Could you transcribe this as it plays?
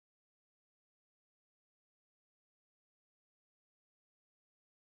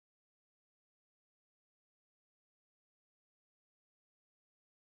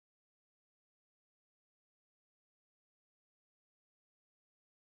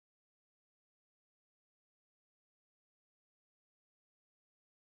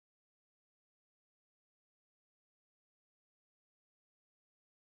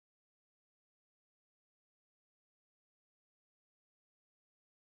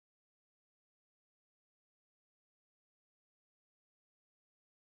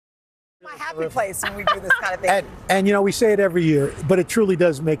My happy place when we do this kind of thing. And you know, we say it every year, but it truly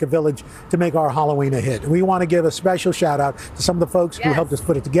does make a village to make our Halloween a hit. We want to give a special shout out to some of the folks who helped us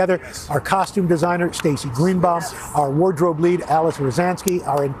put it together. Our costume designer, Stacy Greenbaum, our wardrobe lead, Alice Rosansky,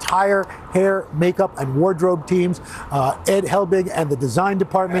 our entire hair, makeup, and wardrobe teams, Ed Helbig and the design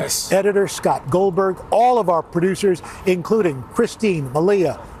department, editor Scott Goldberg, all of our producers, including Christine,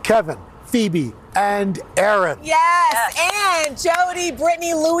 Malia, Kevin, Phoebe, and Aaron. Yes, and Jody,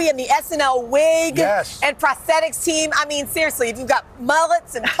 Brittany, Louie, and the SNL wig and prosthetics team. I mean, seriously, if you've got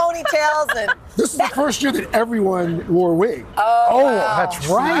mullets and ponytails and... This is the first year that everyone wore a wig. Oh, that's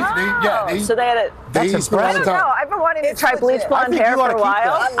right. So they had it. That's impressive. I've been wanting to try bleach blonde hair for a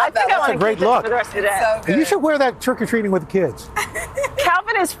while. I think I want to keep this for the rest of the day. So you should wear that trick-or-treating with the kids.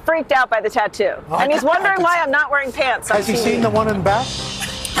 Calvin is freaked out by the tattoo, and he's wondering why I'm not wearing pants. Has he seen the one in the back?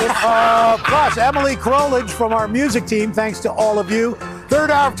 Plus, Emily Crowledge from our music team, thanks to all of you.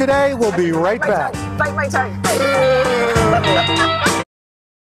 Third hour of today, we'll be right back. Bite my tongue.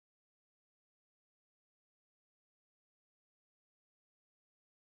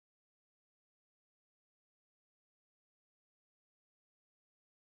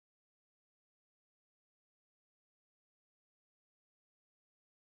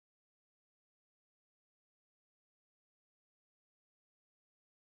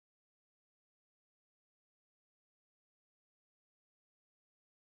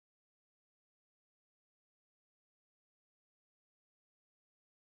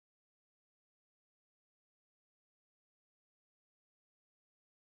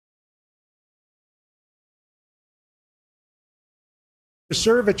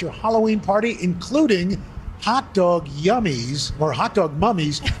 Serve at your Halloween party, including hot dog yummies or hot dog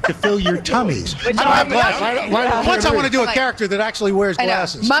mummies to fill your tummies. I don't have glasses. Once I want to do a character that actually wears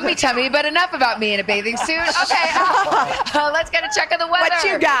glasses. Mummy tummy, but enough about me in a bathing suit. Okay, let's get a check of the weather. What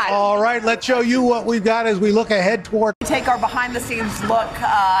you got? All right, let's show you what we've got as we look ahead toward. Take our behind-the-scenes look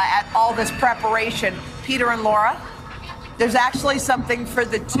at all this preparation. Peter and Laura, there's actually something for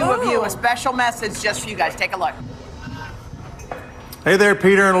the two of you, a special message just for you guys. Take a look. Hey there,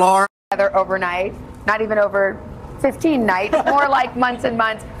 Peter and Laura. Together overnight, not even over 15 nights, more like months and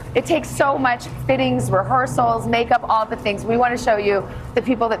months. It takes so much fittings, rehearsals, makeup, all the things. We want to show you the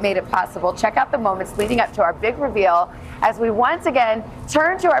people that made it possible. Check out the moments leading up to our big reveal as we once again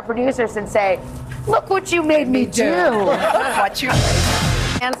turn to our producers and say, look what you made me do. What you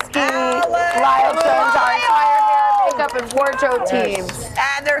Ansky, Lyle Jones, our entire hair, makeup, and wardrobe teams.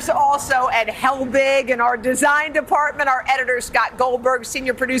 And there's also Ed Helbig in our design department, our editor Scott Goldberg,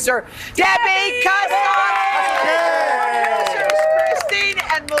 senior producer Debbie Custom, producers Christine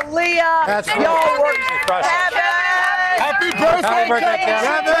and Malia. That's right. Y'all work. Happy birthday,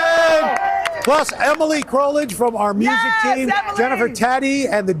 Kevin! Plus, Emily Crowledge from our music team, Emily. Jennifer Taddy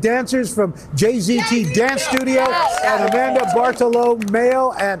and the dancers from JZT Dance Studio, and Amanda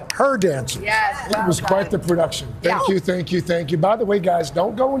Bartolomeo and her dancers. It was quite the production. Thank you, thank you, thank you. By the way, guys,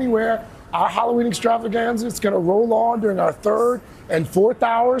 don't go anywhere. Our Halloween extravaganza is going to roll on during our third and fourth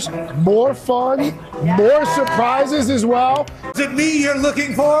hours. More fun, more surprises as well. Is it me you're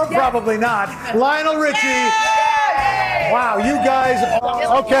looking for? Probably not. Lionel Richie. Wow, you guys.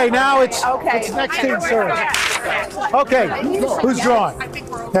 Okay, now it's next team serve. Okay, who's drawing?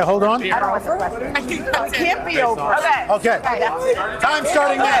 Okay, hold on. It can't be over. Okay. Time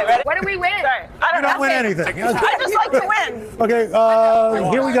starting now. What do we win? You don't win anything. I just like to win. Okay,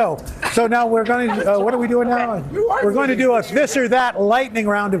 here we go. So now we're going to, what are we doing now? We're going to do a this or that lightning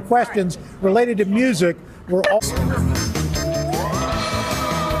round of questions related to music. We're all...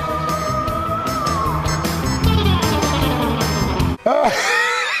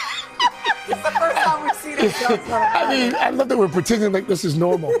 It's the first time we've seen it. I mean, I love that we're pretending like this is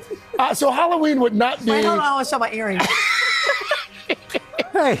normal. So Halloween would not be... Wait, hold on, I want to show my earrings.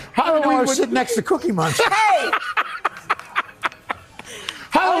 Hey, Halloween was sitting next to Cookie Monster. Hey!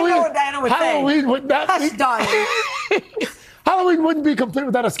 Halloween would not be... Halloween wouldn't be complete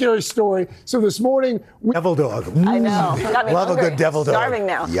without a scary story. So this morning... Devil dog. I know. Love a good devil dog. Starving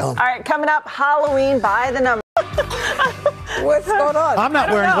now. Yum. All right, coming up, Halloween by the number. What's going on? I'm not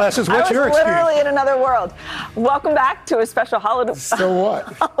wearing glasses. What's your excuse? Literally in another world. Welcome back to a special Halloween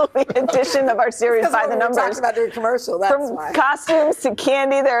edition of our series by the numbers. Talking about doing commercial. That's From why. costumes to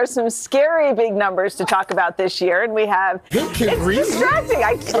candy, there are some scary big numbers to talk about this year, and we have. It's distracting.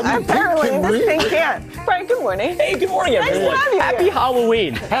 Apparently, this thing can't. Brian, good morning. Hey, good morning, everyone. Nice to have you Happy here.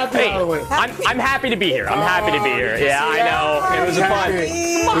 Halloween. Happy Halloween. I'm happy to be here. I'm happy to be here. Yeah, I know. It was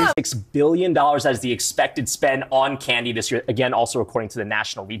fun. $6 billion as the expected spend on candy this year. Again, also according to the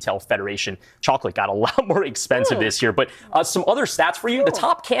National Retail Federation, chocolate got a lot more expensive this year. But some other stats for you. The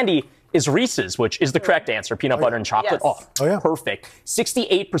top candy is Reese's, which is the correct answer. Peanut butter and chocolate. Yes. Oh, yeah. Perfect.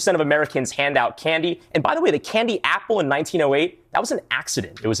 68% of Americans hand out candy. And by the way, the candy apple in 1908, that was an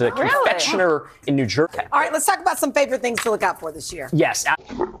accident. It was a confectioner in New Jersey. All right, let's talk about some favorite things to look out for this year. Yes.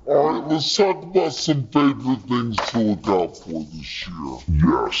 All right, let's talk about some favorite things to look out for this year.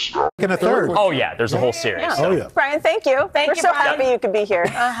 Yes. And a third. Oh, yeah, there's a whole series. Yeah. So. Oh, yeah. Brian, thank you. We're so happy you could be here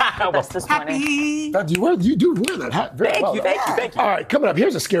with us this morning. You do wear that hat very well. Thank you. All right, coming up,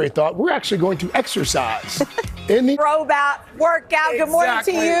 here's a scary thought. We're actually going to exercise in the Throwback workout. Good morning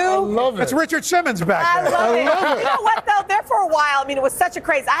to you. I love it. That's Richard Simmons back I there. love it. love it. You know what, though? There for a while, I mean, it was such a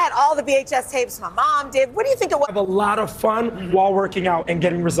craze. I had all the VHS tapes my mom did. What do you think it was? Have a lot of fun while working out and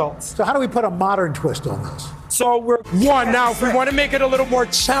getting results. So how do we put a modern twist on this? So we're one. Now, if we want to make it a little more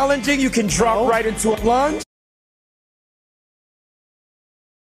challenging, you can drop right into a lunge.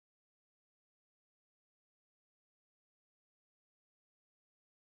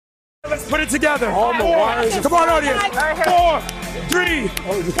 Let's put it together. Oh, my wires. Come on, audience.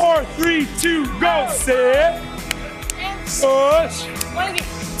 4, 3, 2, go. Sit. Push.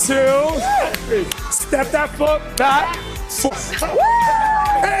 2. Step that foot back.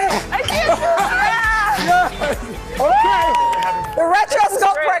 Okay. The Retro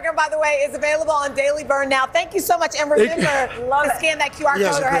Scope program, by the way, is available on Daily Burn now. Thank you so much. And remember to scan that QR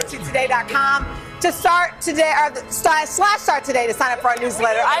code or head to today.com to start today, or /start today to sign up for our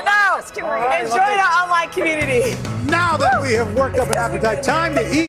newsletter. I know. And join our online community. Now that we have worked up an appetite, time to eat.